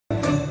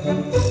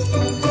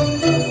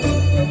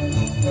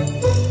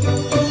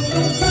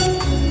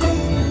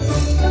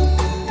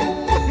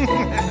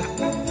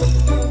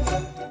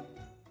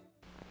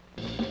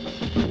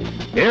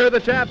Here are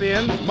the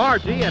champions,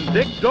 Margie and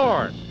Dick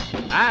Dorn.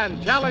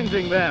 And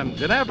challenging them,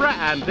 Ginevra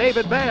and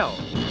David Bale.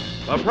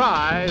 The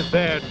prize,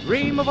 their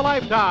dream of a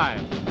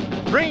lifetime,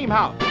 Dream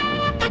House,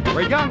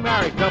 where young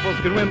married couples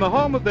can win the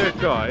home of their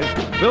choice,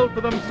 built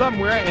for them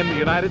somewhere in the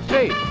United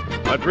States.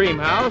 A dream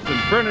house and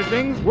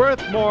furnishings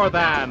worth more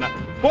than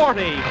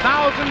 $40,000.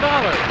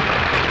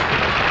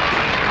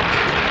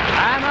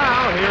 And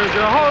now, here's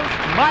your host,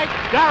 Mike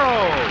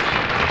Darrow.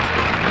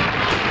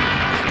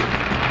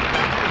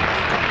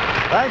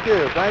 Thank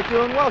you,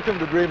 and welcome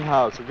to Dream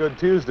House. A good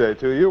Tuesday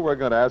to you. We're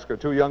going to ask our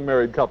two young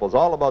married couples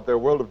all about their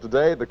world of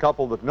today. The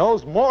couple that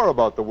knows more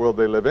about the world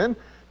they live in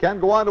can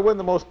go on to win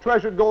the most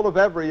treasured goal of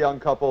every young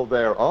couple,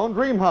 their own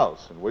dream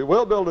house. And we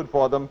will build it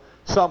for them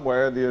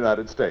somewhere in the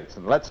United States.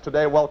 And let's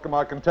today welcome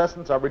our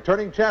contestants. Our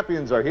returning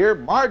champions are here,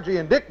 Margie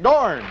and Dick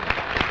Dorn.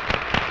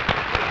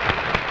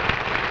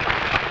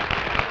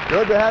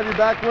 Good to have you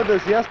back with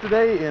us.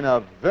 Yesterday, in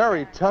a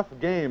very tough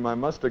game, I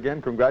must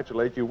again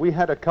congratulate you. We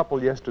had a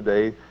couple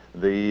yesterday,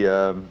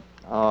 the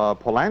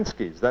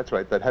Polanskis, that's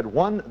right, that had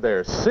won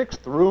their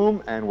 6th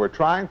room and were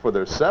trying for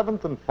their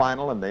 7th and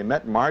final, and they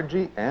met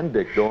Margie and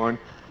Dick Dorn,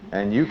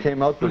 and you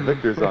came out the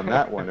victors on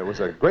that one. It was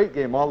a great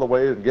game all the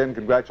way, and again,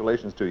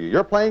 congratulations to you.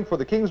 You're playing for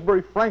the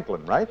Kingsbury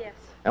Franklin, right? Yes.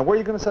 And where are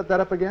you going to set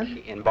that up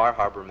again? In Bar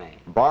Harbor, Maine.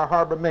 Bar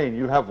Harbor, Maine.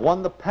 You have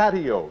won the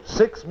patio.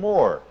 6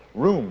 more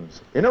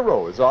rooms in a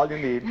row is all you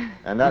need,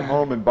 and that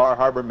home in Bar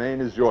Harbor, Maine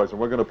is yours. And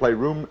we're going to play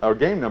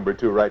game number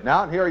 2 right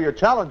now. And here are your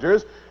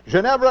challengers,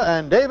 Ginevra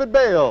and David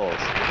Bales.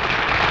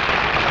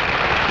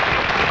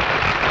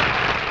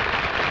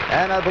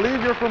 And I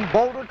believe you're from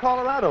Boulder,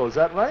 Colorado, is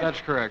that right? That's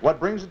correct. What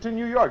brings you to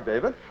New York,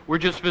 David? We're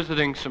just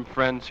visiting some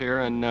friends here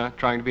and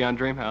trying to be on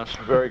Dream House.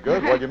 Very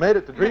good. Well, you made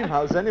it to Dream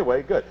House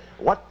anyway. Good.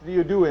 What do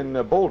you do in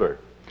Boulder?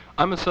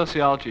 I'm a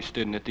sociology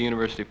student at the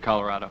University of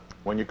Colorado.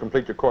 When you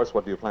complete your course,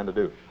 what do you plan to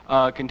do?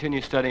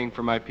 Continue studying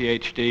for my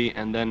PhD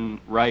and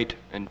then write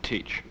and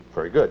teach.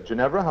 Very good.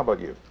 Ginevra, how about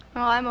you?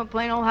 Well, I'm a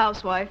plain old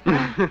housewife.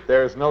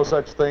 There's no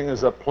such thing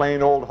as a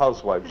plain old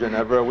housewife,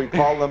 Ginevra. We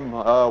call them,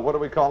 what do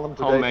we call them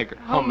today?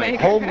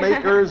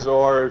 Homemakers,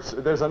 or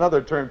there's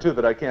another term, too,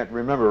 that I can't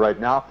remember right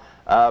now.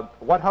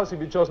 What house have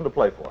you chosen to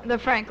play for? The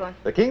Franklin.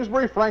 The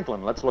Kingsbury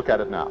Franklin. Let's look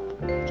at it now.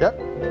 Chet?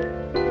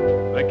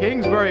 The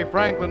Kingsbury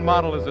Franklin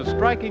model is a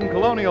striking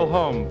colonial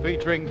home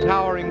featuring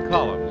towering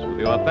columns with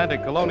the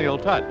authentic colonial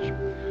touch.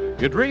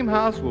 Your dream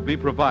house will be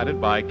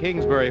provided by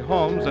Kingsbury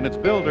Homes and its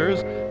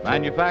builders,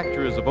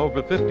 manufacturers of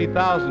over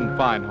 50,000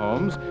 fine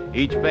homes,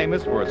 each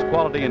famous for its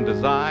quality in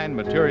design,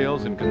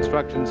 materials, and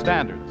construction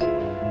standards.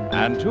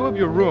 And 2 of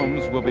your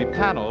rooms will be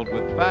paneled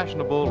with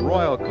fashionable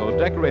Royal Coat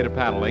decorated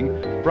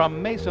paneling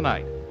from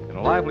Masonite in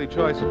a lively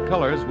choice of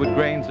colors, wood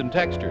grains, and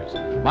textures.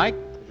 Mike?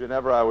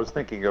 Ginevra, I was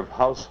thinking of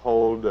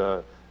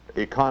household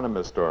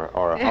economist or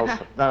a house.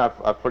 No,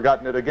 I've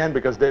forgotten it again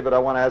because, David, I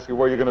want to ask you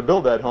where you're going to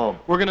build that home.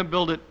 We're going to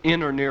build it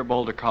in or near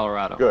Boulder,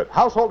 Colorado. Good.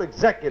 Household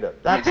executive.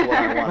 That's what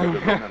I wanted to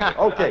remember.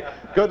 Okay.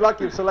 Good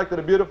luck. You've selected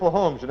a beautiful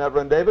home,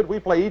 Ginevra and David. We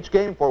play each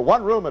game for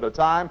 1 room at a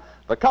time.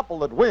 The couple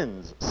that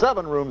wins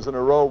 7 rooms in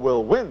a row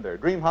will win their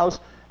dream house.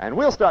 And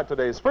we'll start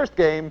today's first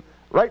game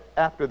right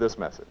after this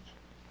message.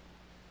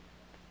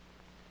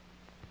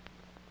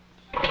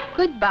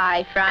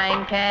 Goodbye,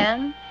 frying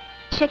pan.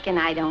 Chicken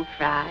I don't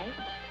fry.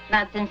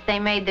 Not since they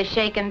made the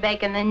shake and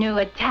bake in the new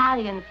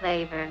Italian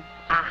flavor.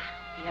 Ah,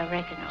 the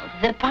oregano,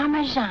 the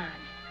Parmesan.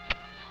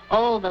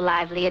 All the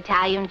lively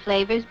Italian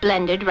flavors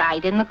blended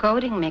right in the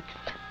coating mix.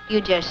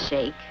 You just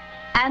shake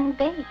and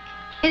bake.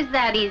 Is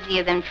that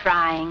easier than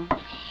frying?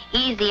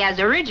 Easy as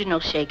original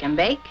shake and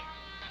bake.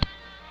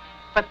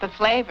 But the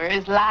flavor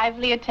is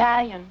lively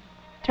Italian.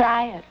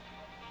 Try it.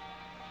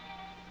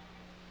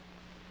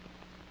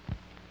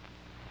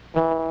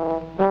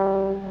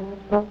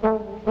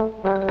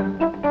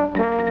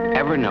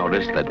 Ever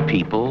notice that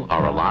people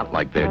are a lot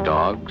like their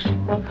dogs?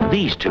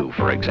 These 2,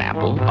 for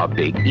example, are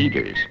big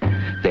eaters.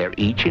 They're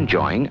each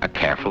enjoying a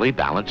carefully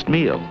balanced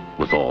meal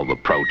with all the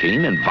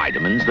protein and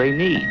vitamins they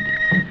need.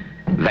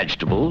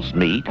 Vegetables,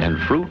 meat, and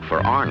fruit for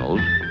Arnold,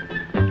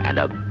 and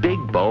a big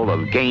bowl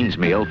of Gaines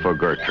Meal for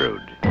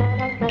Gertrude.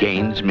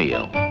 Gaines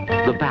Meal,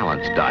 the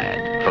balanced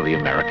diet for the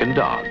American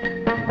dog.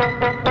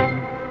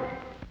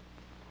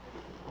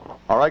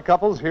 All right,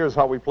 couples, here's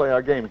how we play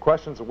our game.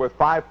 Questions are worth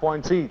 5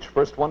 points each.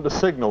 First one to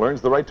signal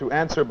earns the right to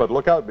answer, but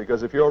look out,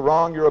 because if you're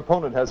wrong, your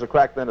opponent has a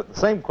crack then at the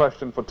same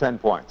question for 10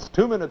 points.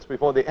 2 minutes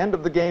before the end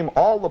of the game,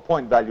 all the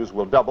point values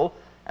will double,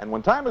 and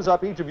when time is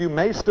up, each of you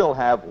may still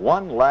have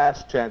one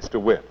last chance to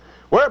win.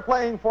 We're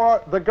playing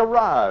for the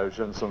garage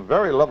and some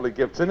very lovely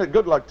gifts in it.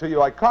 Good luck to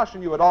you. I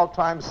caution you at all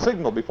times,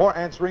 signal before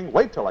answering.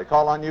 Wait till I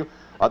call on you.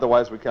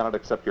 Otherwise, we cannot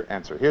accept your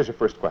answer. Here's your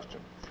first question.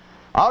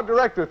 Our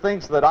director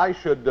thinks that I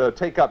should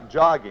take up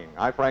jogging.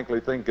 I frankly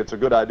think it's a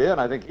good idea,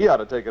 and I think he ought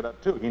to take it up,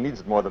 too. He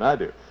needs it more than I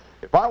do.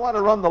 If I want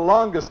to run the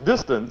longest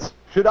distance,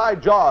 should I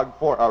jog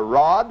for a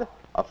rod,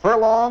 a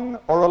furlong,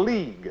 or a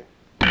league?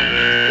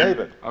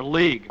 David? A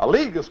league. A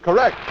league is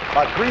correct.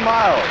 About 3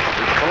 miles.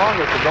 It's the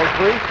longest of those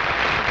 3.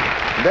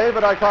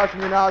 David, I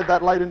caution you now,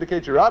 that light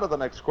indicates you're out of the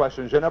next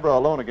question. Ginevra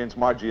alone against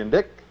Margie and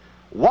Dick.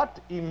 What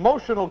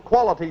emotional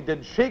quality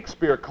did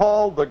Shakespeare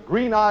call the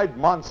green-eyed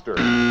monster?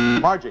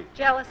 Margie.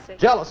 Jealousy.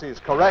 Jealousy is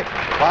correct.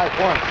 5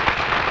 points.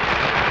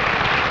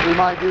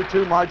 Remind you,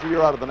 too, Margie,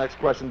 you're out of the next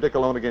question. Dick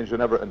alone against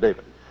Ginevra and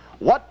David.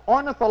 What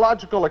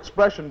ornithological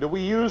expression do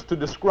we use to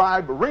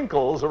describe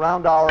wrinkles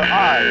around our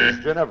eyes,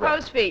 Ginevra?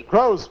 Crow's feet.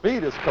 Crow's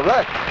feet is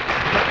correct.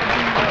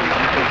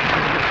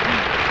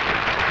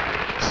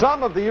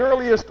 Some of the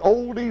earliest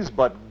oldies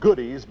but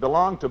goodies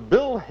belong to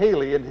Bill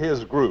Haley and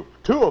his group.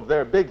 2 of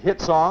their big hit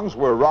songs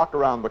were Rock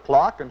Around the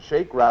Clock and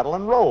Shake, Rattle,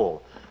 and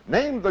Roll.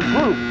 Name the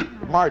group,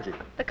 Margie.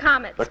 The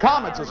Comets. The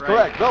Comets is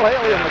correct. Bill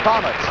Haley and the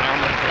Comets.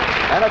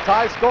 And a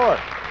tie score.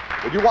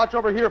 Would you watch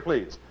over here,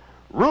 please?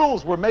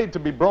 Rules were made to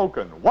be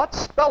broken. What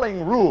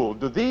spelling rule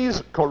do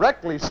these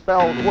correctly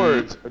spelled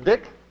words,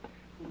 Dick?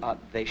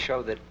 They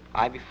show that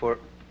I before...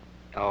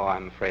 Oh,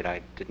 I'm afraid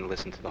I didn't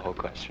listen to the whole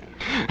question.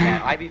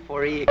 I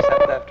before E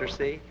except after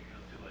C?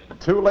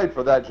 Too late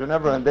for that,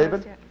 Ginevra and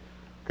David.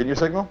 Can you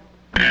signal?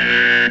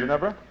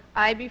 Ginevra?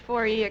 I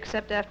before E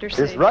except after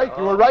C. It's right.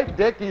 You were right,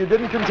 Dick. You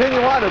didn't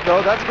continue on it,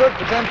 though. That's good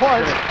for 10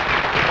 points.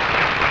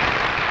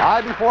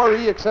 I before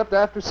E except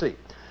after C.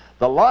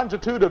 The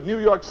longitude of New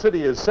York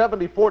City is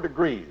 74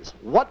 degrees.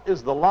 What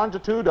is the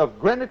longitude of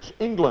Greenwich,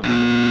 England?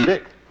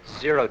 Dick?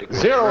 0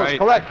 degrees. 0 is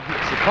correct.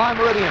 It's the prime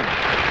meridian.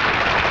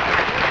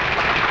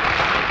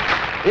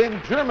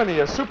 In Germany,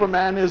 a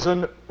Superman is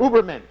an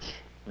Übermensch.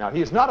 Now,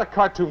 he's not a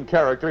cartoon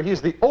character.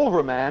 He's the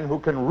overman who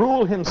can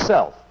rule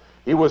himself.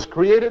 He was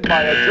created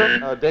by a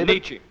German... David?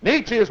 Nietzsche.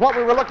 Nietzsche is what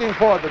we were looking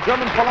for, the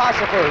German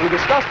philosopher who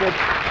discussed it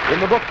in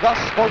the book Thus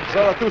Spoke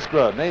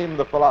Zarathustra, named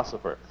the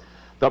philosopher.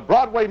 The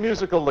Broadway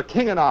musical The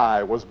King and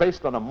I was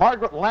based on a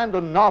Margaret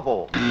Landon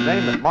novel.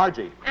 Name it,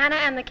 Margie. Anna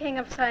and the King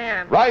of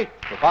Siam. Right,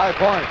 for 5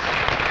 points.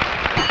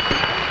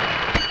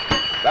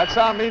 That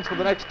sound means for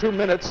the next 2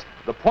 minutes,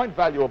 the point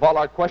value of all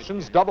our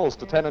questions doubles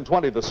to 10 and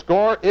 20. The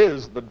score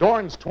is the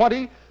Dorns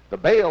 20, the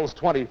Bales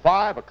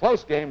 25. A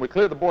close game. We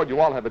clear the board. You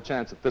all have a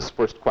chance at this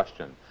first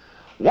question.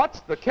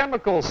 What's the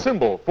chemical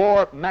symbol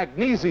for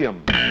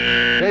magnesium?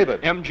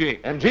 David. MG.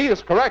 MG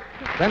is correct.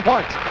 10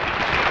 points.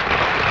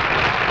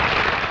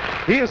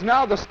 He is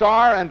now the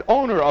star and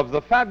owner of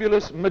the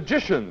Fabulous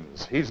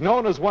Magicians. He's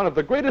known as one of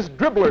the greatest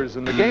dribblers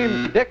in the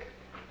game. Dick?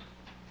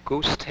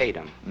 Goose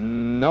Tatum.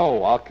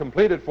 No, I'll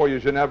complete it for you,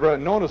 Ginevra.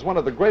 Known as one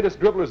of the greatest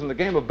dribblers in the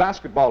game of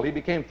basketball, he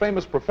became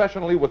famous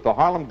professionally with the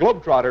Harlem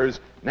Globetrotters.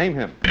 Name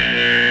him.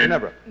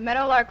 Ginevra.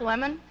 Meadowlark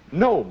Lemon.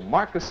 No,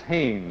 Marcus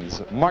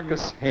Haynes.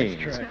 Marcus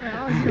Haynes.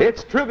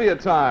 It's trivia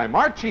time.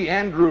 Archie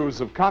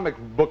Andrews of comic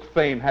book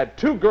fame had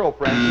 2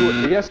 girlfriends who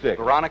would be yes, Dick.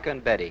 Veronica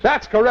and Betty.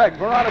 That's correct.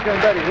 Veronica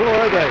and Betty. Who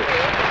are they?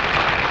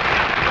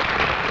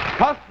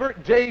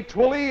 Cuthbert J.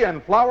 Twilley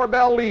and Flower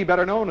Belle Lee,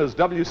 better known as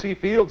W.C.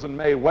 Fields and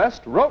Mae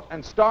West, wrote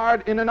and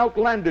starred in an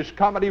outlandish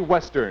comedy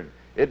western.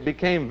 It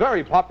became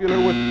very popular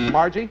with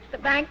Margie. The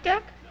Bank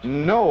Deck.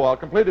 No, I'll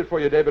complete it for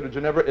you, David and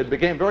Ginevra. It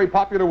became very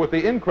popular with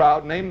the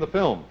in-crowd. Name the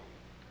film.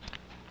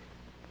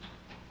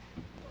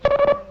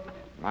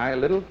 My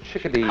Little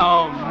Chickadee.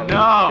 Oh,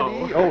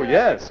 no. Oh,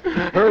 yes.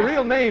 Her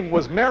real name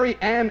was Mary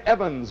Ann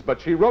Evans, but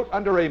she wrote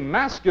under a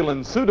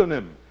masculine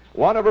pseudonym.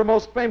 One of her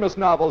most famous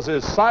novels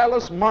is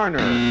Silas Marner.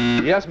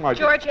 Yes,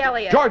 Margie? George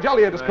Eliot. George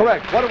Eliot is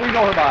correct. What do we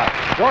know her by?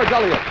 George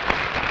Eliot.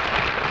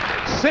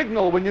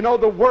 Signal when you know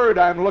the word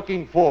I'm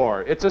looking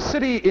for. It's a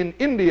city in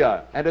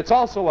India, and it's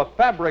also a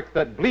fabric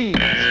that bleeds.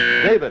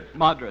 David?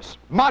 Madras.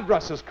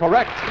 Madras is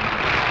correct.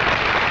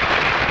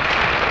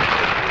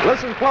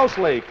 Listen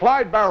closely.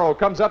 Clyde Barrow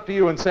comes up to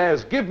you and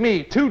says, give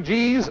me 2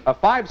 G's, a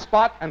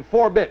 5-spot, and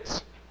 4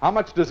 bits. How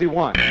much does he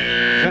want?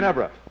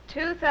 Ginevra?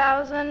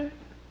 $2,000,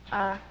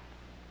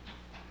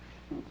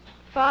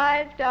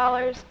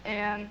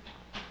 $5.75.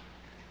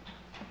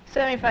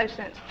 50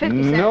 cents.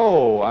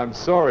 No, I'm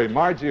sorry.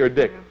 Margie or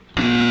Dick?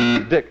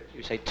 Dick.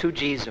 You say 2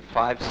 G's, a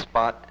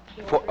 5-spot.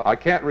 I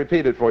can't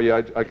repeat it for you.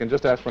 I can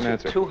just ask for an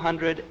answer.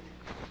 200.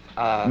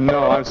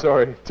 No, I'm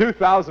sorry.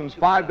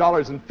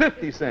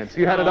 $2,005.50.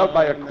 You had it out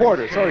by a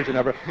quarter. Sorry,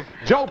 Ginevra.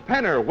 Joe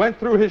Penner went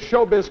through his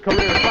showbiz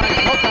career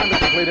trying, no time to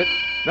complete it.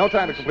 No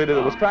time to complete it.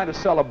 It was trying to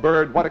sell a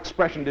bird. What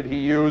expression did he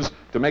use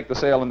to make the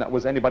sale? And that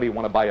was anybody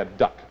want to buy a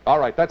duck. All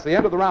right, that's the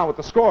end of the round with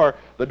the score.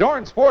 The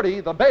Dorns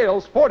 40, the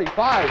Bales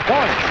 45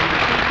 points.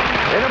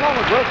 In a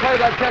moment, we'll play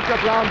that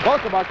catch-up round.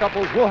 Both of our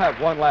couples will have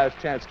one last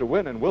chance to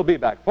win, and we'll be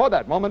back for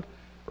that moment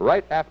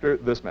right after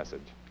this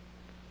message.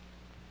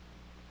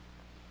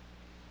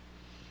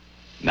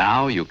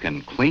 Now you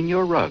can clean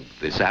your rug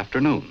this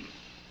afternoon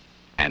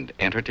and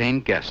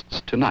entertain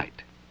guests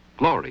tonight.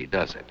 Glory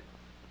does it.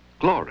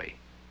 Glory,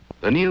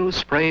 the new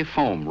spray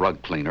foam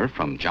rug cleaner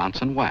from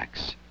Johnson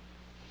Wax.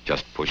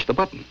 Just push the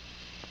button.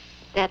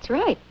 That's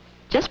right.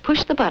 Just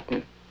push the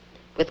button.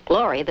 With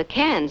Glory, the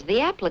can's the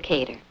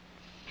applicator.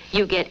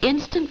 You get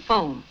instant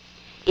foam.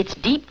 It's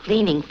deep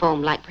cleaning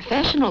foam like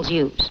professionals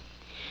use.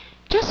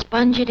 Just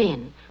sponge it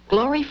in.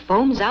 Glory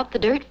foams out the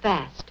dirt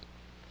fast.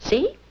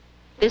 See?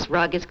 This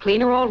rug is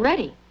cleaner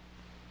already.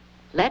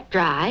 Let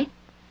dry,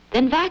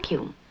 then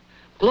vacuum.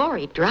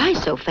 Glory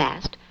dries so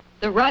fast,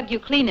 the rug you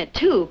clean at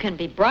 2 can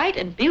be bright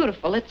and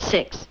beautiful at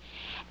 6.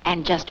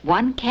 And just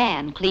 1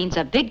 can cleans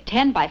a big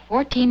 10 by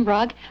 14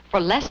 rug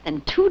for less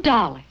than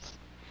 $2.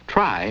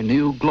 Try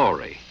new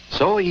Glory.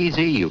 So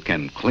easy you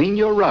can clean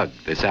your rug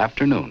this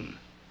afternoon.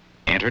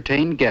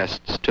 Entertain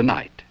guests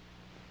tonight.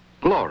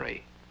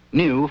 Glory,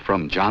 new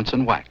from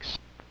Johnson Wax.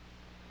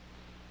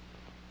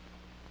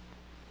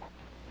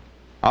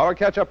 Our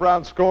catch-up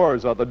round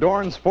scores are the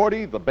Dorns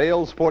 40, the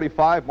Bales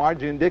 45.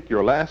 Margie and Dick,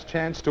 your last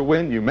chance to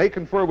win. You may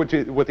confer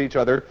with each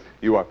other.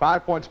 You are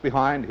 5 points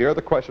behind. Here are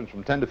the questions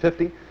from 10 to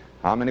 50.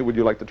 How many would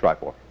you like to try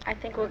for? I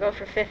think we'll go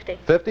for 50.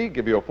 50,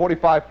 give you a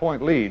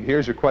 45-point lead.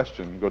 Here's your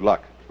question. Good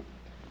luck.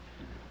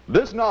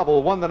 This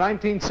novel won the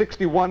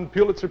 1961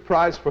 Pulitzer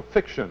Prize for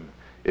Fiction.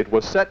 It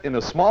was set in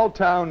a small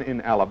town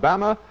in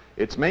Alabama.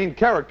 Its main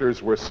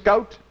characters were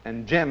Scout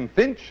and Jem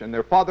Finch, and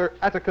their father,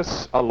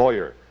 Atticus, a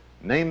lawyer.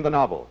 Name the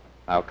novel.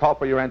 I'll call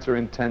for your answer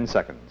in 10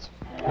 seconds.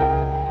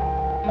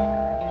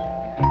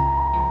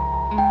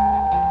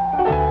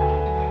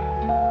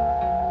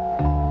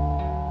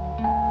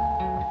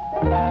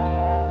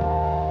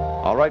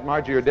 All right,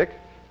 Margie or Dick?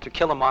 To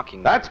Kill a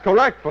Mockingbird. That's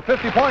correct for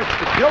 50 points.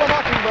 To Kill a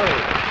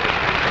Mockingbird.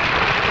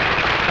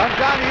 Comes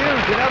down to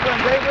you, Ginevra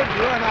and David.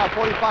 You're now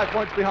 45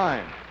 points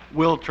behind.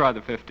 We'll try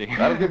the 50.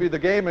 That'll give you the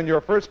game in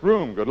your first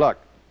room. Good luck.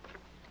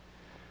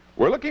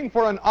 We're looking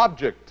for an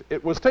object.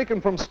 It was taken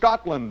from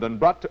Scotland and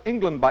brought to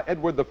England by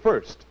Edward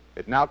I.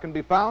 It now can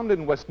be found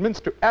in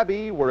Westminster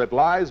Abbey, where it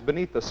lies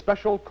beneath a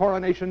special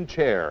coronation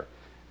chair.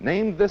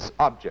 Name this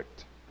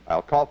object.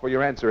 I'll call for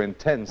your answer in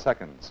 10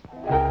 seconds.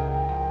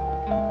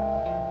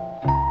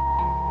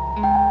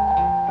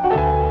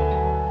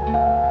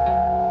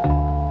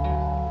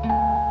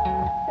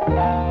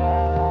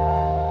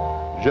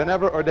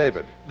 Ginevra or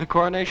David? The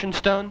Coronation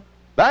Stone?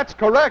 That's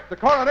correct. The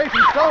Coronation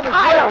Stone is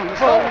correct. The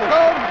Stone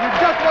Stone, you've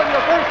just won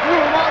your first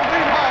room on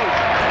Greenhouse.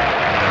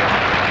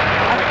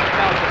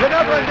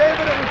 Ginevra and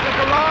David, it was the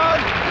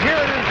garage. Here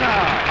it is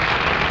now.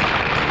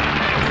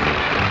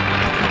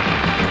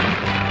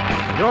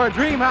 Your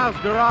Dream House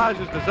garage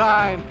is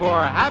designed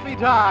for happy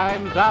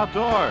times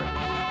outdoors.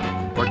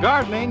 For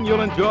gardening,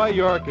 you'll enjoy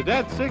your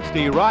Cadet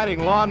 60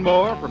 riding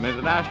lawnmower from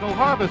International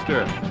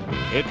Harvester.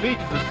 It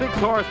features a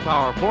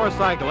 6-horsepower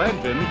 4-cycle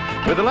engine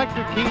with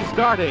electric key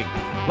starting,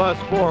 plus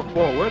 4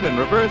 forward and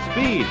reverse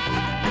speeds.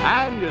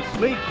 And your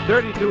sleek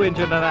 32-inch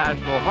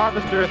International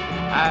Harvester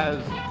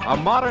has a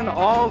modern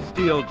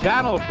all-steel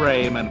channel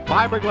frame and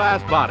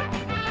fiberglass body.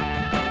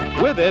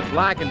 With it,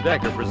 Black &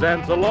 Decker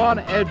presents a lawn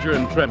edger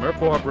and trimmer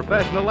for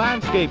professional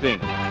landscaping.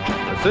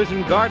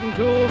 Precision garden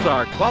tools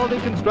are quality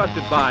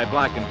constructed by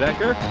Black &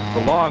 Decker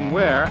for long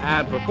wear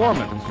and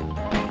performance.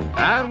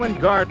 And when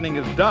gardening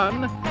is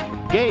done,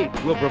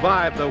 Gates will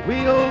provide the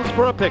wheels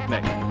for a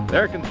picnic.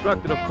 They're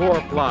constructed of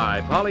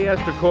 4-ply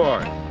polyester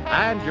cord,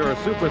 and your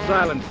Super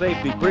Silent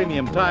Safety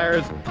Premium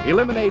tires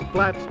eliminate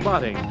flat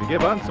spotting to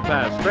give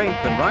unsurpassed strength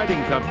and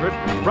riding comfort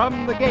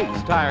from the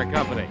Gates Tire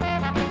Company.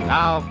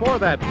 Now, for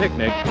that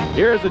picnic,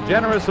 here's a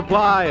generous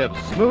supply of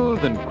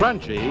smooth and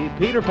crunchy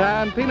Peter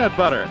Pan peanut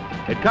butter.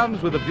 It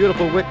comes with a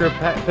beautiful wicker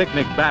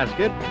picnic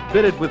basket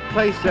fitted with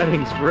place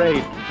settings for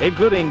 8,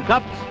 including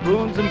cups,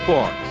 spoons, and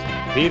forks.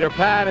 Peter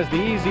Pan is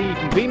the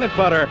easy-eating peanut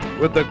butter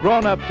with the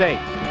grown-up taste.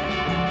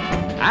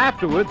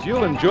 Afterwards,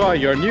 you'll enjoy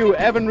your new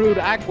Evinrude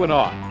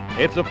Aquanaut.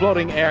 It's a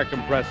floating air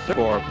compressor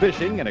for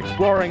fishing and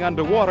exploring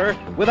underwater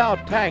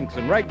without tanks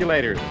and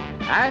regulators.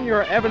 And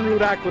your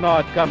Evinrude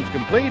Aquanaut comes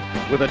complete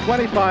with a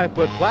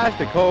 25-foot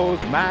plastic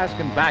hose, mask,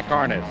 and back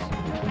harness.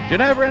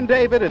 Ginevra and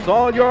David, it's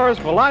all yours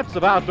for lots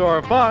of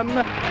outdoor fun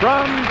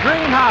from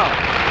Dream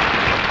House.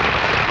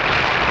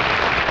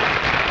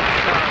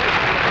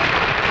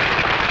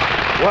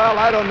 Well,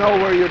 I don't know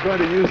where you're going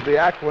to use the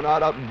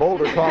Aquanaut up in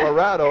Boulder,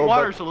 Colorado. The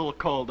water's a little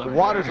cold up The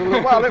water's a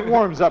little, well, it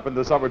warms up in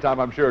the summertime,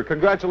 I'm sure.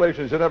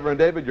 Congratulations, Ginevra and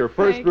David. Your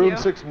first Thank room, you.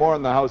 6 more,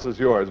 and the house is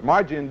yours.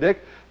 Margie and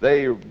Dick,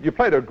 you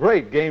played a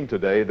great game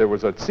today. There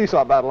was a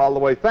seesaw battle all the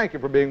way. Thank you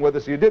for being with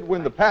us. You did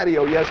win the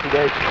patio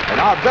yesterday, and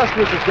our best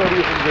wishes go to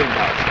you from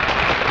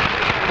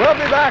Greenhouse. We'll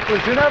be back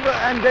with Ginevra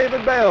and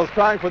David Bales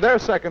trying for their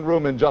second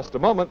room in just a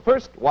moment.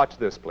 First, watch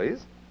this,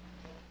 please.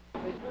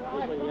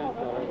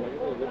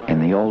 In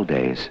the old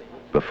days,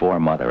 before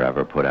Mother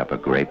ever put up a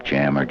grape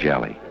jam or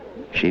jelly,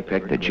 she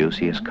picked the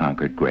juiciest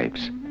Concord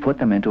grapes, put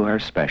them into her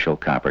special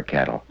copper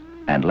kettle,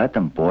 and let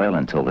them boil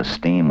until the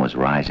steam was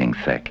rising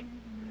thick.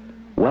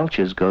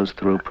 Welch's goes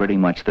through pretty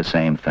much the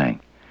same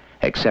thing,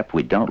 except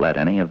we don't let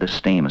any of the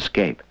steam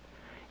escape.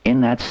 In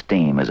that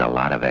steam is a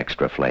lot of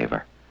extra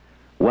flavor.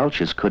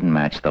 Welch's couldn't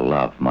match the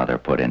love Mother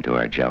put into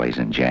our jellies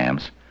and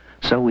jams,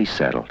 so we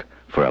settled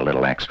for a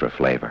little extra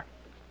flavor.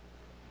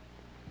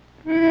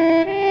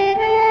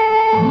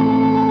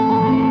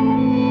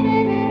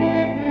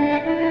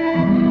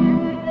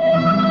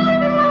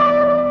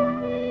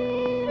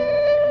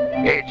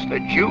 It's the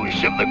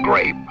juice of the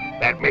grape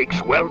that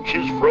makes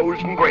Welch's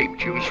frozen grape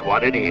juice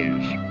what it is.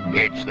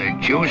 It's the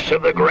juice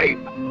of the grape.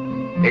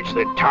 It's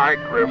the tart,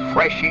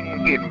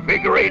 refreshing,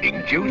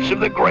 invigorating juice of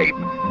the grape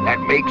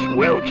that makes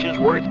Welch's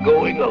worth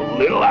going a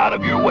little out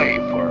of your way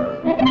for.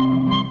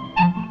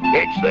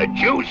 It's the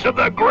juice of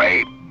the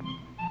grape.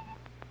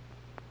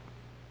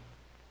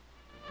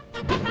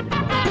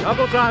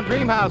 Couples on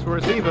Dream House will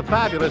receive a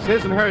fabulous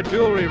His and Her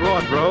jewelry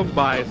wardrobe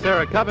by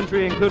Sarah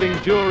Coventry, including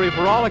jewelry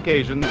for all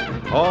occasions,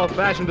 all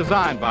fashion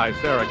designed by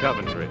Sarah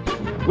Coventry.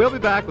 We'll be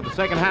back with the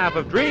second half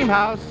of Dream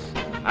House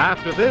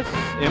after this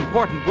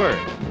important word.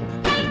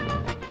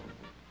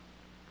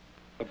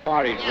 The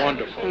party's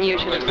wonderful. You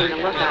should have seen the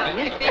look on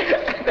his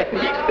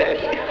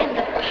face.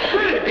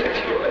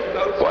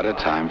 What a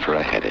time for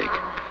a headache.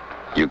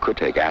 You could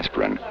take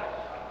aspirin,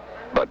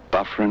 but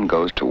Bufferin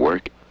goes to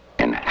work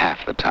in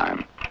half the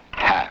time.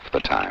 Half the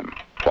time.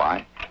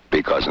 Why?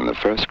 Because in the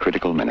first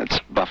critical minutes,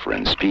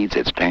 Bufferin speeds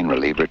its pain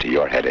reliever to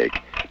your headache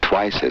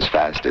twice as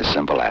fast as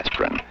simple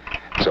aspirin.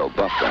 So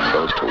Bufferin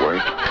goes to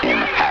work in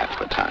half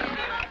the time.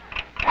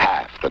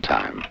 Half the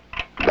time.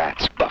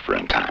 That's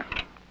Bufferin time.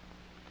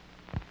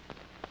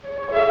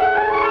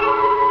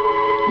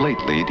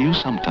 Lately, do you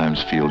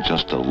sometimes feel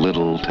just a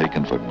little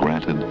taken for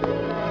granted?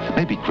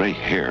 Maybe gray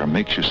hair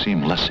makes you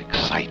seem less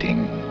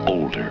exciting,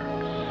 older.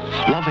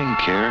 Loving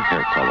Care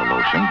Hair Color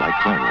Lotion by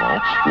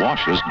Clairol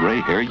washes gray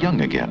hair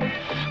young again.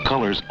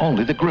 Colors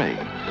only the gray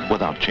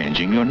without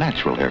changing your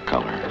natural hair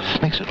color.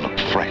 Makes it look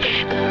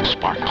fresh,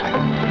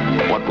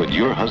 sparkling. What would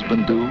your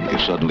husband do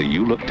if suddenly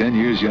you look 10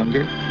 years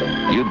younger?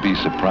 You'd be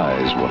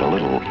surprised what a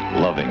little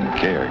loving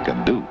care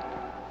can do.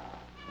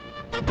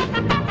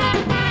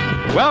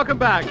 Welcome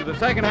back to the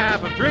second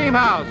half of Dream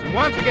House. And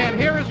once again,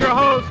 here is your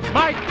host,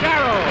 Mike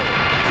Carroll.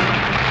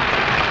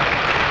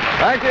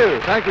 Thank you.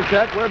 Thank you,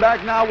 Chet. We're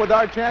back now with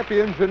our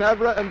champions,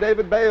 Ginevra and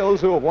David Bales,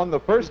 who have won the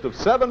first of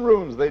 7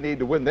 rooms they need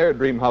to win their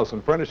dream house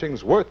and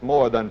furnishings worth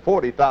more than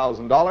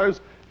 $40,000.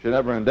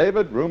 Ginevra and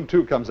David, room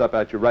 2 comes up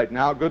at you right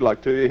now. Good luck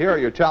to you. Here are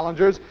your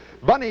challengers,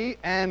 Bunny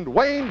and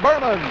Wayne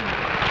Berman.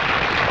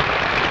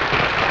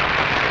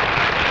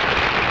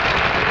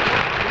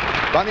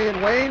 Bunny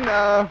and Wayne,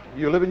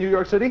 you live in New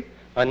York City?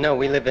 No,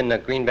 we live in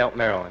Greenbelt,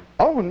 Maryland.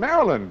 Oh, in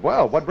Maryland.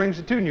 Well, what brings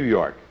you to New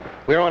York?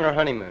 We're on our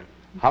honeymoon.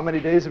 How many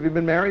days have you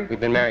been married? We've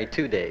been married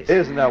 2 days.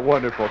 Isn't that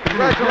wonderful?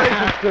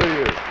 Congratulations to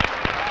you.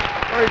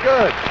 Very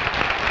good.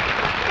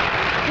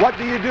 What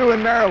do you do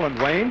in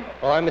Maryland, Wayne?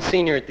 Well, I'm a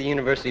senior at the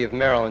University of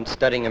Maryland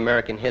studying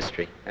American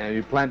history. And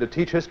you plan to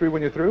teach history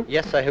when you're through?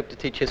 Yes, I hope to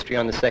teach history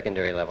on the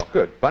secondary level.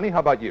 Good. Bunny, how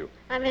about you?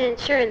 I'm an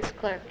insurance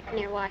clerk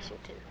near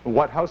Washington.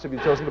 What house have you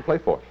chosen to play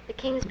for? The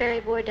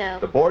Kingsbury Bordeaux.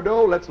 The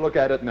Bordeaux? Let's look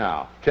at it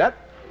now. Chet?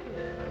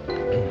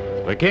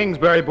 The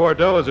Kingsbury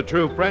Bordeaux is a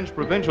true French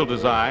provincial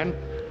design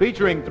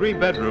featuring 3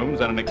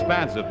 bedrooms and an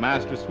expansive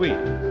master suite.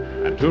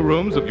 And 2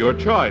 rooms of your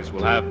choice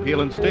will have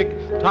peel and stick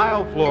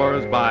tile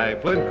floors by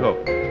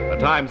Flintcoat. A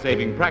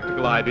time-saving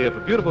practical idea for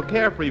beautiful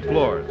carefree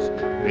floors.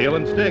 Peel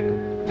and stick,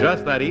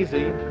 just that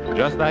easy,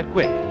 just that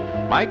quick.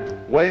 Mike?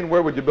 Wayne,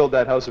 where would you build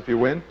that house if you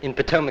win? In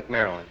Potomac,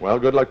 Maryland. Well,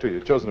 good luck to you.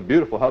 You've chosen a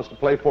beautiful house to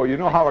play for. You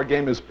know how our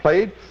game is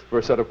played. For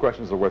a set of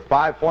questions that are worth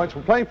 5 points.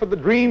 We're playing for the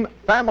Dream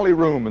Family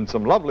Room and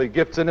some lovely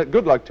gifts in it.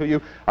 Good luck to you.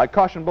 I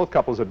caution both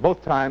couples at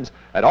both times,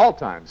 at all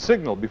times,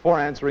 signal before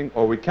answering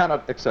or we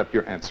cannot accept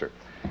your answer.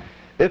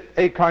 If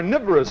a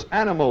carnivorous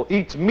animal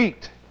eats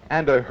meat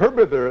and a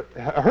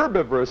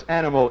herbivorous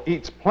animal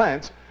eats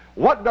plants,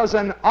 what does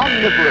an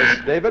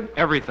omnivorous, David?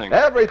 Everything.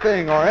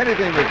 Everything or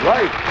anything is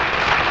right.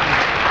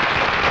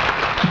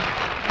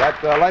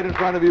 That light in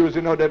front of you, as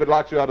you know, David,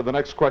 locks you out of the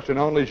next question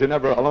only.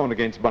 Ginevra alone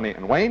against Bunny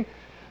and Wayne.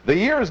 The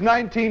year is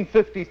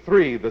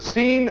 1953. The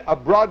scene, a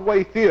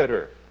Broadway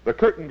theater. The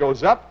curtain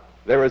goes up.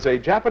 There is a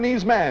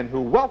Japanese man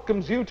who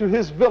welcomes you to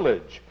his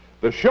village.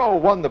 The show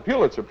won the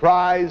Pulitzer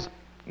Prize.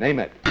 Name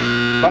it.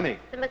 Bunny.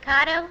 The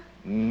Mikado?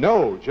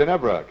 No.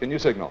 Ginevra, can you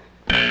signal?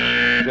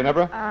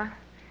 Ginevra?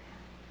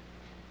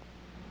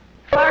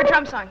 Flower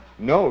Drum Song.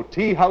 No.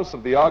 Tea House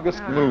of the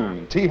August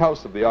Moon. Tea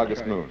House of the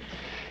August Moon.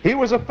 He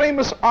was a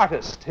famous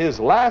artist. His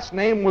last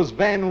name was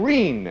Van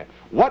Rijn.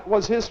 What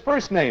was his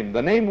first name,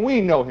 the name we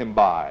know him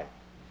by?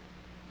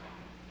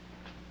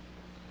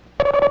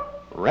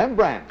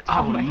 Rembrandt.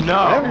 Oh,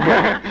 no.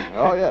 Rembrandt.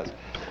 Oh, yes.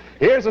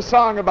 Here's a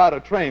song about a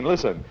train.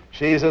 Listen.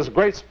 She's as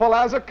graceful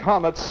as a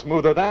comet,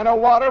 smoother than a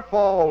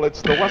waterfall.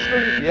 It's the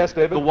Western... Yes,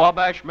 David? The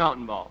Wabash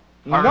Mountain Ball.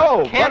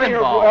 No.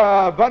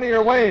 Cannonball. Bunny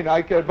or Wayne?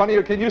 Bunny,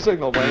 or can you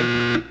signal,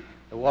 Wayne?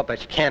 The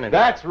Wabash Cannonball.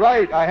 That's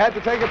right. I had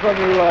to take it from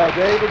you,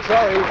 David.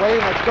 Sorry.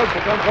 Wayne, that's good for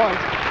 10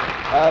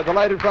 points. The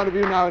light in front of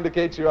you now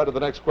indicates you're out of the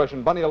next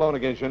question. Bunny alone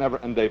against Ginevra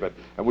and David.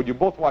 And would you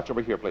both watch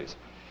over here, please?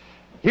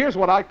 Here's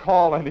what I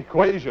call an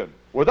equation.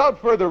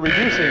 Without further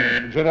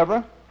reducing,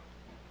 Ginevra?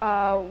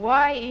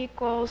 Y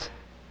equals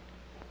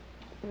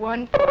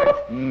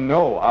 1/4.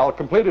 No. I'll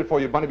complete it for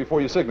you, Bunny,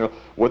 before you signal.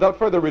 Without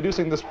further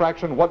reducing this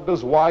fraction, what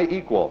does Y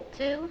equal?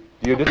 2.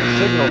 You didn't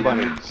signal,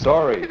 Bunny.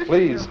 Sorry.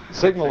 Please,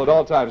 signal at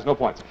all times. No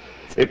points.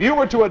 If you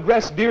were to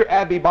address dear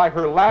Abby by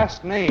her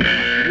last name,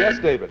 yes,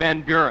 David?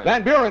 Van Buren.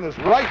 Van Buren is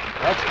right.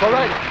 That's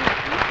correct.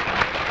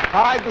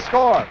 Tied the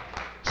score.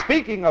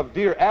 Speaking of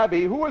Dear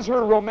Abby, who is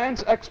her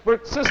romance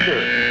expert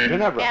sister?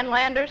 Ginevra. Ann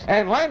Landers.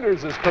 Ann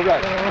Landers is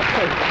correct.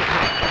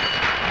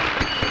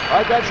 All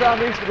right, that's our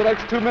means for the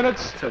next 2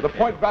 minutes. The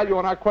point value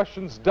on our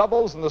questions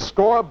doubles, and the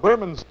score,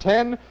 Berman's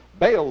 10,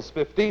 Bales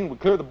 15. We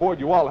clear the board.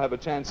 You all have a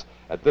chance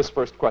at this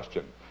first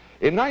question.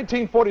 In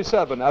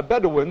 1947, a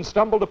Bedouin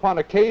stumbled upon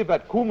a cave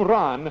at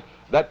Qumran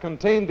that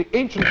contained the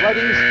ancient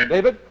writings,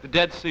 David? The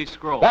Dead Sea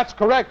Scrolls. That's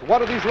correct.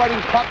 What are these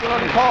writings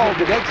popularly called?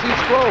 The Dead Sea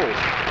Scrolls.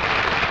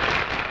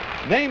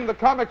 Name the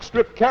comic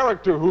strip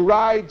character who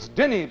rides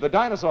Dinny the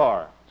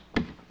dinosaur.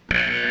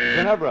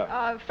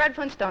 Ginevra. Fred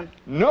Flintstone.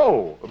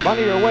 No.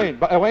 Bunny or Wayne?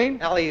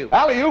 Wayne? Alley-oop.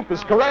 Alley-oop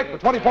is correct for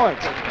 20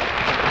 points.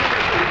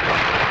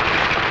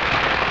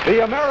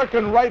 The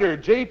American writer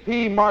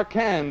J.P.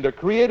 Marquand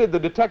created the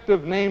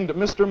detective named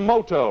Mr.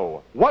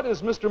 Moto. What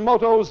is Mr.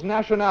 Moto's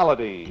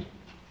nationality?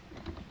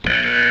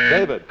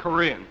 David.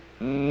 Korean.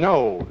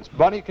 No.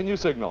 Bunny, can you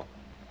signal?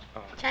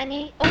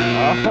 Chinese.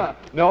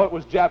 No, it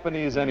was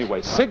Japanese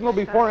anyway. Signal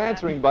before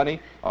answering,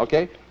 Bunny.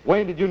 Okay.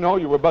 Wayne, did you know?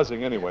 You were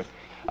buzzing anyway.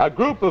 A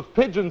group of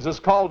pigeons is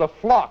called a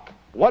flock.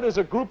 What is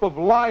a group of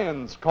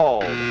lions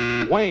called?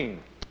 Wayne.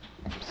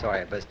 I'm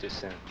sorry, I buzzed too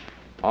soon.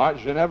 All right,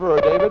 Ginevra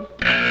or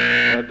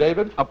David?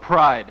 David? A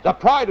pride. The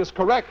pride is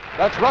correct.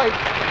 That's right.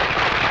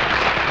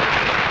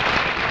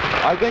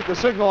 I think the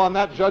signal on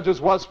that,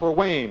 judges, was for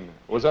Wayne.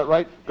 Was that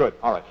right? Good.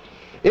 All right.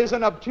 Is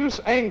an obtuse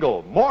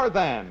angle more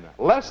than,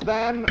 less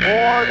than,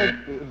 or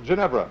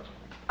Ginevra?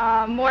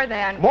 More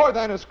than. More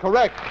than is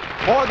correct.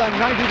 More than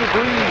 90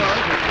 degrees.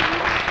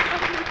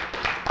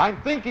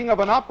 I'm thinking of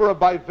an opera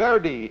by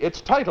Verdi.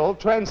 Its title,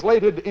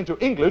 translated into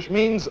English,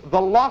 means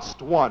The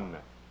Lost One.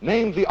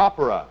 Name the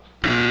opera.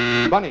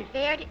 Bunny.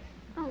 Verdi.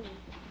 Oh,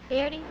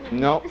 Verdi?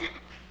 No.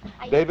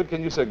 David,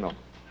 can you signal?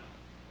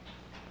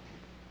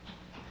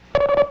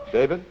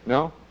 David?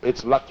 No?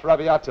 It's La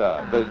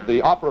Traviata,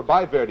 the opera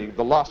by Verdi,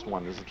 The Lost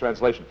One is the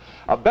translation.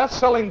 A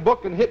best-selling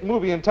book and hit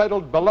movie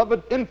entitled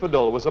Beloved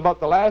Infidel was about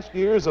the last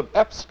years of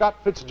F.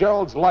 Scott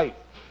Fitzgerald's life.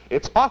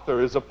 Its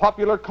author is a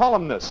popular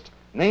columnist.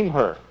 Name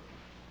her.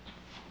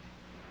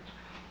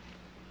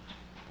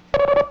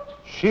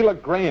 Sheila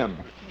Graham.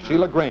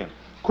 Sheila Graham.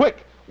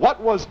 Quick,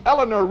 what was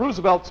Eleanor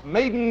Roosevelt's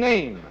maiden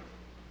name?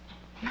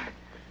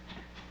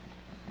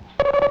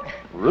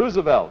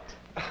 Roosevelt.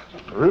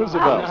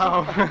 Roosevelt.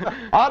 No.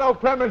 Otto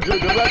Preminger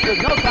directed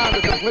No Time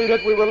to Complete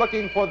It. We were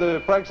looking for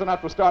the Frank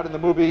Sinatra star in the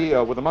movie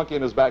with a monkey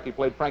in his back. He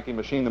played Frankie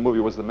Machine. The movie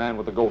was The Man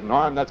with the Golden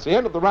Arm. That's the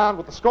end of the round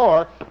with the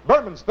score.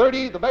 Berman's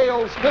 30, the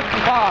Bales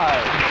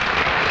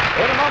 55.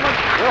 In a moment,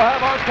 we'll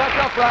have our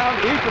catch-up round.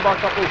 Each of our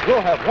couples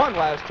will have one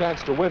last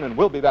chance to win, and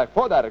we'll be back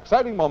for that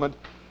exciting moment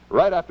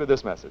right after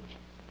this message.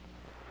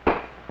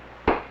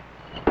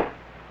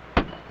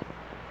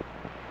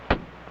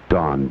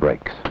 Dawn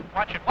breaks,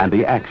 and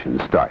the action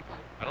starts.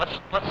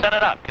 Let's set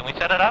it up. Can we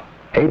set it up?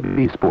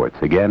 AB Sports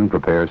again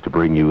prepares to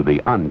bring you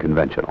the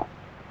unconventional.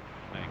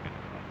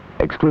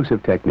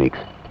 Exclusive techniques,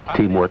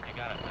 teamwork,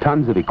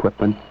 tons of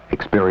equipment,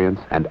 experience,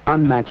 and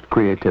unmatched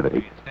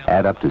creativity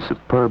add up to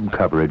superb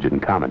coverage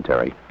and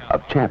commentary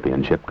of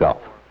championship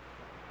golf.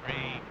 3,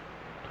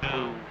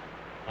 2,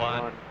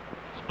 1.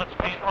 Split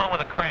speed one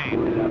with a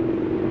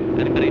crane. Does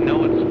anybody know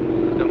what's...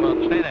 Well,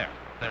 stay there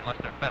unless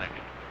they're finished.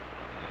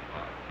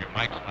 Your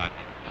mic's not in.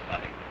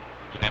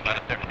 Stand by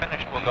if they're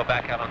finished. We'll go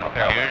back out on the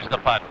fairway. Here's the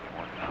putt.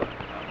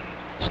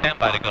 Stand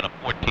by to go to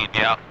 14.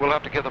 Yeah. We'll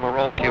have to give them a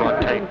roll cue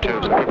on tape,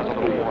 too, so give us a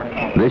little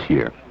warning. This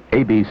year,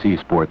 ABC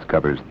Sports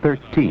covers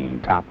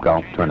 13 top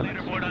golf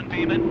tournaments.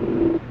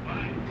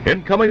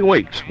 In coming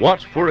weeks,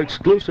 watch for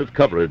exclusive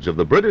coverage of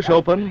the British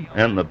Open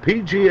and the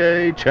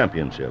PGA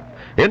Championship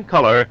in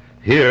color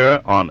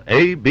here on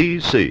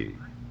ABC.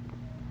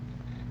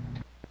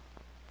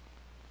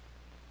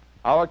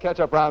 Our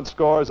catch-up round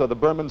scores are the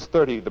Bermans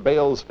 30, the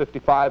Bales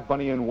 55,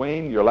 Bunny and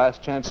Wayne, your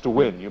last chance to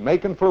win. You may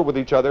confer with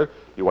each other.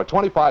 You are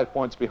 25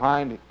 points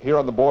behind here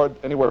on the board,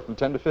 anywhere from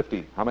 10 to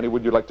 50. How many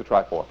would you like to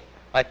try for?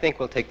 I think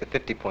we'll take the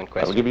 50-point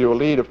question. That'll give you a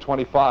lead of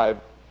 25.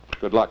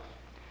 Good luck.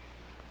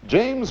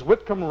 James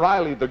Whitcomb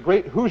Riley, the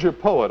great Hoosier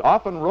poet,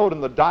 often wrote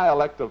in the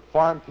dialect of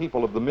farm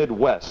people of the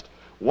Midwest.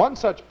 One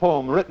such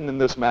poem written in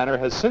this manner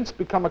has since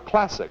become a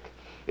classic.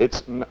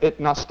 It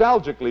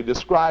nostalgically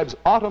describes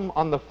autumn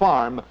on the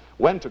farm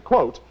when, to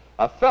quote,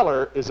 a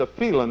feller is a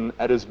feelin'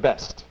 at his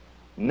best.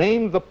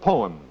 Name the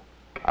poem.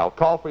 I'll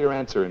call for your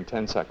answer in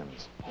 10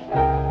 seconds.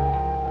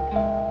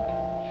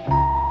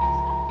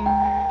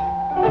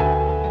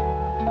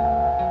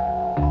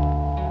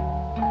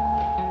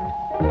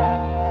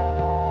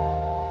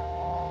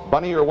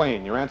 Bunny or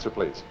Wayne, your answer,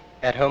 please.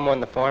 At home on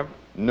the farm?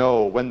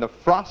 No, when the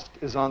frost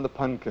is on the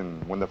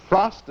pumpkin. When the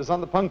frost is on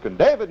the pumpkin.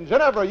 David and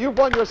Ginevra, you've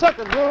won your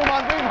second room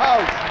on Dream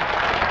House.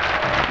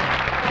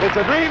 It's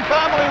a dream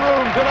family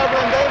room, Ginevra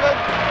and David.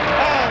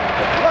 And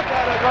look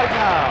at it right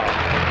now.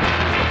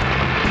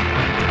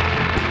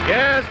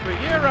 Yes, for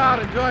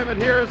year-round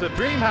enjoyment, here is a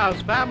Dream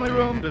House family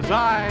room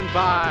designed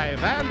by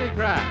Vandy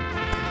Craft.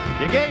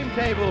 Your game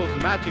tables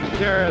and matching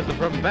chairs are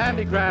from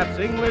Vandycraft's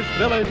English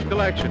Village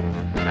collection,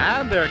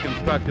 and they're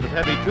constructed of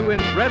heavy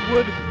 2-inch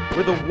redwood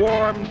with a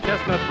warm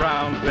chestnut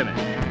brown finish.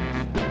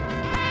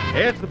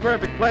 It's the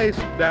perfect place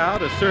now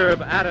to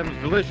serve Adams'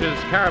 delicious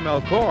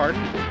caramel corn.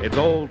 It's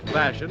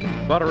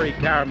old-fashioned, buttery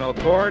caramel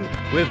corn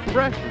with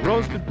fresh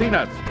roasted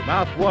peanuts, the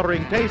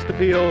mouth-watering taste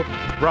appeal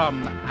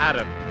from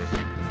Adams.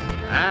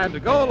 And to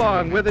go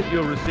along with it,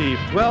 you'll receive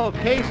 12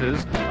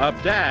 cases of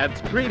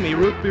Dad's creamy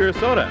root beer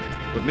soda.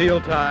 For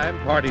mealtime,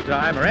 party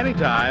time, or any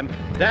time,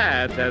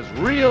 Dad's has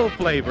real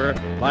flavor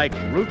like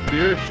root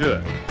beer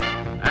should.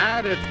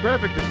 And it's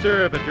perfect to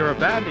serve at your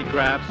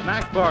Vandycraft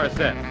snack bar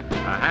set,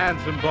 a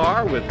handsome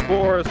bar with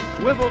 4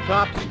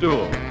 swivel-top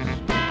stools.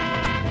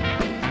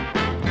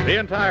 The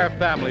entire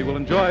family will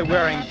enjoy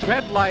wearing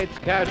Treadlight's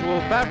casual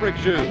fabric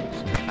shoes,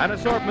 an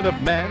assortment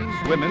of men's,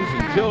 women's,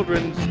 and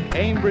children's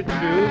Cambridge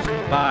shoes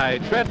by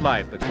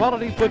Treadlight, the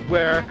quality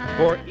footwear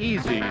for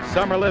easy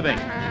summer living.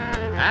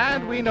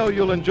 And we know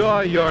you'll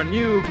enjoy your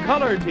new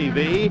color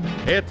TV.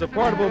 It's a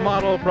portable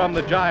model from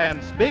the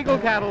giant Spiegel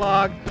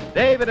catalog.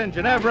 David and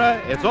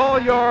Ginevra, it's all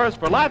yours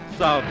for lots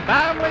of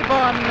family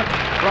fun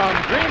from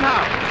Dream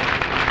House.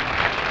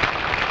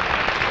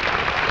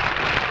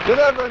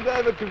 Ginevra and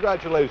David,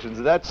 congratulations.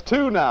 That's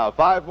 2 now.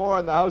 5 more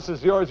and the house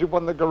is yours. You've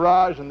won the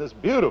garage and this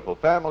beautiful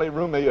family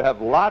room. You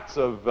have lots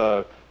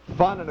of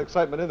fun and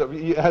excitement in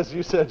there. As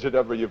you said,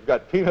 Ginevra, you've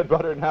got peanut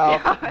butter now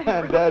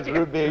and Dad's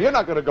root beer. You're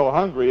not going to go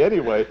hungry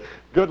anyway.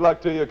 Good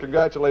luck to you.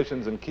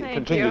 Congratulations and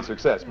continued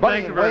success.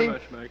 Thank you very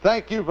much, Mike.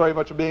 Thank you very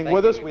much for being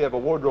with us. We have a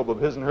wardrobe of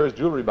his and hers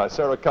jewelry by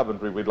Sarah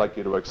Coventry we'd like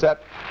you to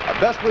accept. Our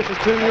best wishes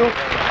to you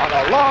on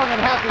a long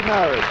and happy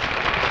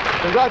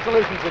marriage.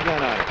 Congratulations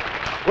again,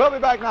 Annie. We'll be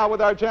back now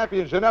with our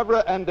champions,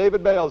 Ginevra and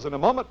David Bales, in a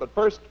moment. But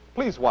first,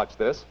 please watch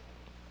this.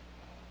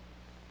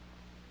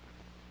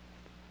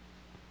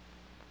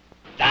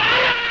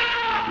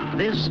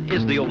 This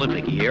is the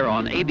Olympic year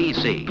on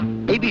ABC.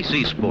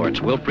 ABC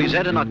Sports will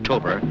present in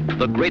October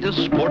the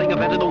greatest sporting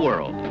event in the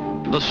world,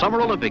 the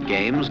Summer Olympic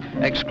Games,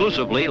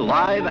 exclusively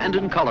live and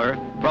in color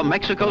from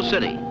Mexico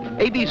City.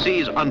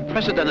 ABC's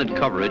unprecedented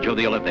coverage of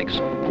the Olympics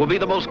will be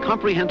the most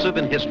comprehensive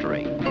in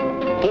history.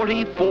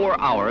 44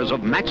 hours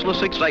of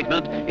matchless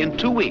excitement in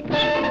 2 weeks,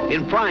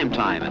 in prime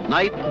time at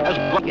night as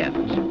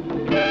weekends.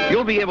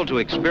 You'll be able to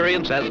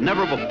experience as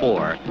never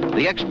before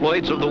the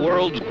exploits of the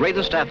world's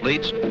greatest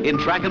athletes in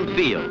track and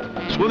field,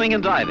 swimming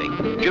and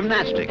diving,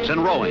 gymnastics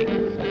and rowing.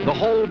 The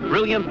whole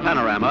brilliant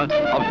panorama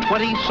of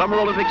 20 Summer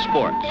Olympic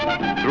sports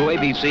through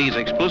ABC's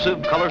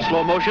exclusive color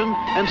slow motion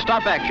and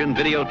stop action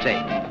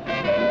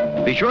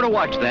videotape. Be sure to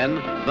watch then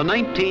the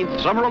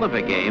 19th Summer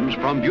Olympic Games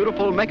from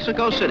beautiful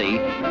Mexico City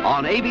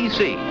on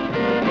ABC.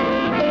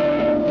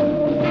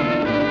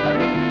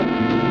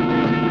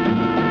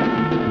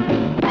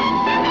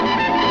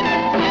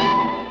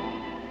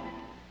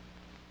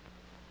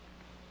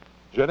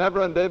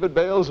 Ginevra and David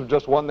Bales have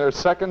just won their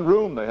second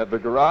room. They have the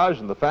garage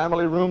and the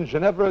family room.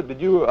 Ginevra, did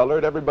you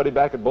alert everybody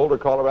back at Boulder,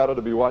 Colorado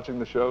to be watching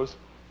the shows?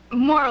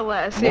 More or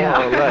less, yeah.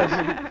 More or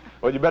less.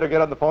 Well, you better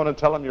get on the phone and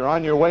tell them you're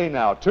on your way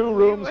now. 2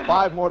 rooms,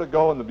 5 more to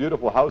go, and the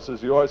beautiful house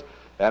is yours.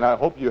 And I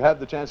hope you have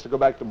the chance to go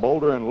back to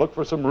Boulder and look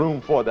for some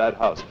room for that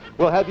house.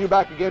 We'll have you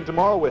back again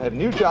tomorrow. We'll have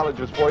new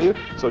challenges for you.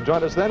 So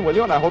join us then, will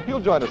you? And I hope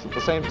you'll join us at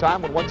the same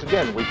time when once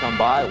again we come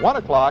by 1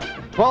 o'clock,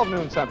 12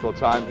 noon Central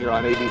Time here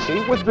on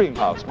ABC with Dream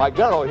House. Mike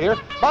Darrow here.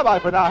 Bye-bye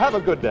for now. Have a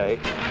good day.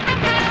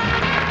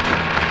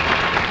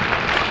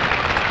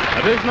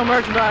 Additional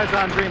merchandise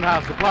on Dream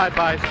House supplied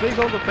by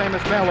Spiegel, the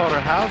famous mail-order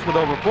house with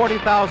over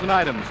 40,000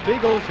 items.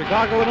 Spiegel,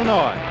 Chicago,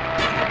 Illinois.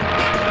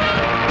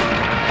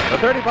 The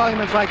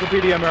 30-volume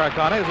Encyclopedia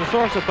Americana is a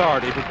source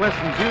authority for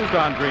questions used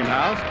on Dream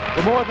House.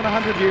 For more than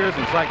 100 years,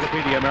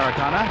 Encyclopedia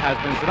Americana has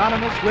been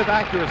synonymous with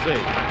accuracy.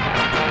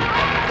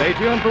 Stay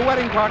tuned for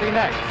Wedding Party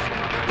next.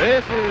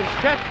 This is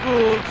Chet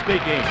Gould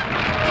speaking.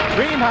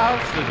 Dream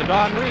House is a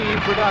Don Reed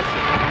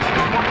production.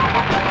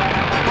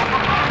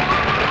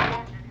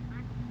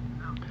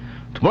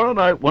 Tomorrow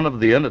night, one of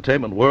the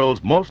entertainment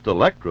world's most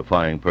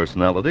electrifying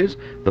personalities,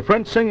 the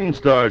French singing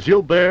star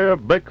Gilbert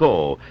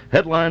Bécaud,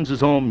 headlines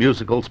his own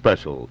musical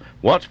special.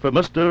 Watch for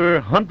Mr.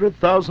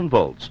 100,000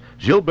 Volts,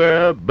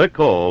 Gilbert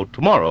Bécaud,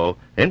 tomorrow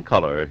in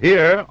color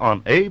here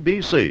on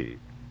ABC.